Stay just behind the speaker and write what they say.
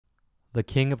The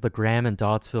king of the Graham and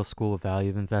Doddsville School of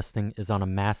Value Investing is on a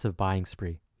massive buying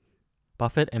spree.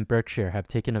 Buffett and Berkshire have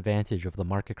taken advantage of the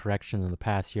market correction in the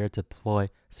past year to deploy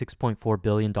 $6.4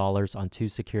 billion on two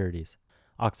securities,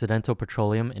 Occidental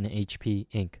Petroleum and HP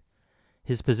Inc.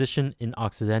 His position in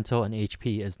Occidental and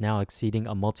HP is now exceeding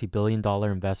a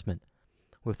multi-billion-dollar investment,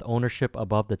 with ownership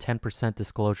above the 10%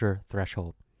 disclosure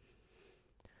threshold.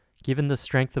 Given the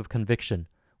strength of conviction,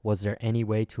 was there any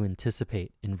way to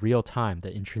anticipate in real time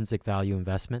the intrinsic value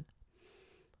investment?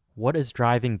 What is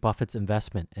driving Buffett's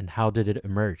investment and how did it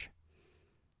emerge?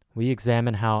 We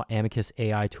examine how Amicus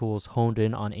AI tools honed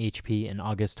in on HP in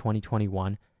August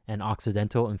 2021 and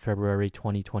Occidental in February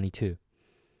 2022.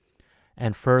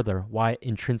 And further, why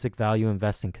intrinsic value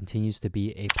investing continues to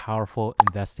be a powerful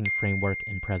investing framework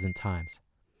in present times.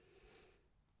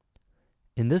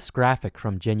 In this graphic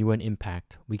from Genuine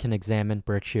Impact, we can examine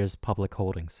Berkshire's public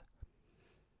holdings.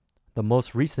 The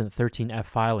most recent 13F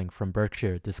filing from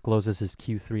Berkshire discloses his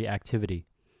Q3 activity,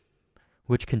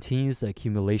 which continues the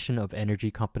accumulation of energy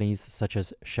companies such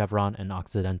as Chevron and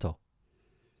Occidental.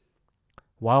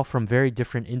 While from very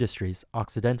different industries,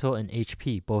 Occidental and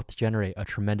HP both generate a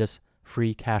tremendous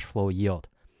free cash flow yield,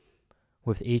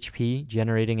 with HP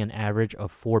generating an average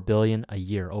of $4 billion a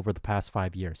year over the past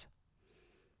 5 years.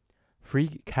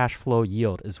 Free cash flow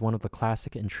yield is one of the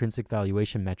classic intrinsic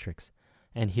valuation metrics,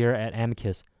 and here at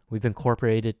Amicus, we've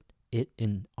incorporated it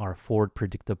in our forward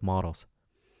predictive models.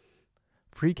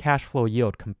 Free cash flow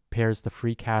yield compares the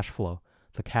free cash flow,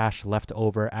 the cash left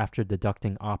over after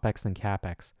deducting OPEX and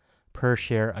CAPEX, per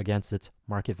share against its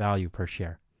market value per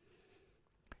share.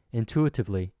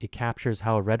 Intuitively, it captures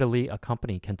how readily a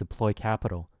company can deploy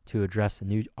capital to address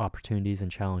new opportunities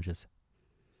and challenges.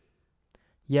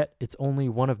 Yet, it's only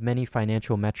one of many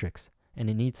financial metrics, and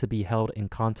it needs to be held in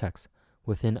context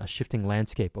within a shifting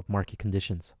landscape of market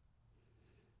conditions.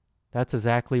 That's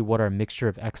exactly what our Mixture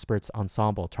of Experts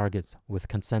ensemble targets with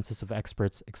Consensus of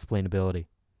Experts explainability.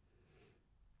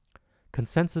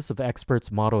 Consensus of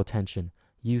Experts model attention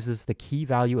uses the key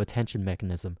value attention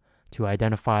mechanism to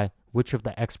identify which of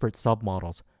the expert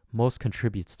submodels most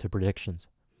contributes to predictions.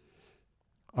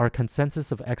 Our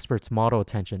Consensus of Experts model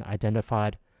attention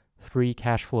identified free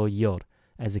cash flow yield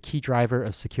as a key driver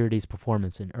of securities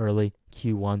performance in early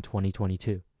Q1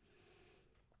 2022.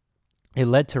 It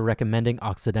led to recommending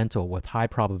Occidental with high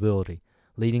probability,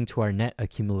 leading to our net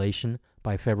accumulation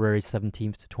by February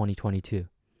 17, 2022.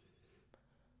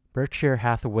 Berkshire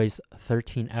Hathaway's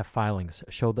 13F filings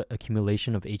showed the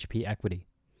accumulation of HP equity.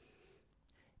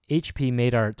 HP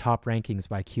made our top rankings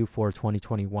by Q4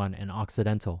 2021 and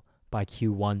Occidental by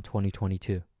Q1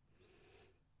 2022.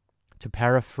 To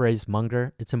paraphrase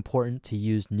Munger, it's important to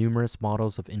use numerous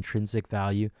models of intrinsic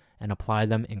value and apply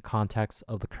them in context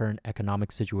of the current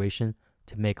economic situation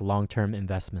to make long-term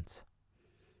investments.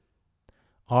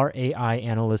 Our AI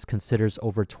analyst considers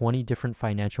over 20 different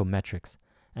financial metrics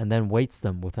and then weights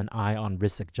them with an eye on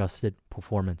risk-adjusted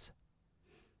performance.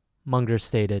 Munger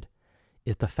stated,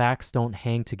 "If the facts don't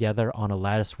hang together on a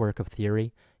latticework of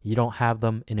theory, you don't have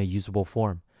them in a usable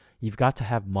form. You've got to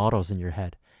have models in your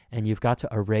head, and you've got to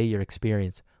array your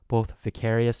experience, both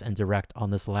vicarious and direct, on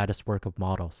this latticework of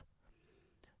models.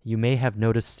 You may have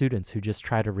noticed students who just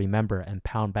try to remember and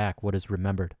pound back what is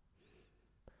remembered.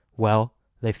 Well,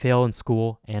 they fail in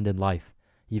school and in life.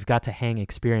 You've got to hang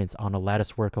experience on a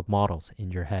latticework of models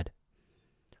in your head."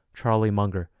 Charlie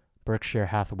Munger, Berkshire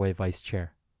Hathaway Vice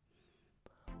Chair.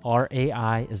 Our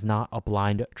AI is not a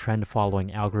blind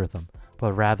trend-following algorithm,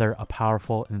 but rather a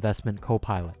powerful investment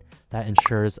co-pilot that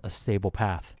ensures a stable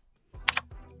path.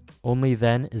 Only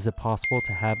then is it possible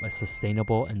to have a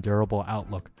sustainable and durable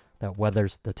outlook that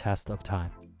weathers the test of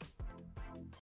time.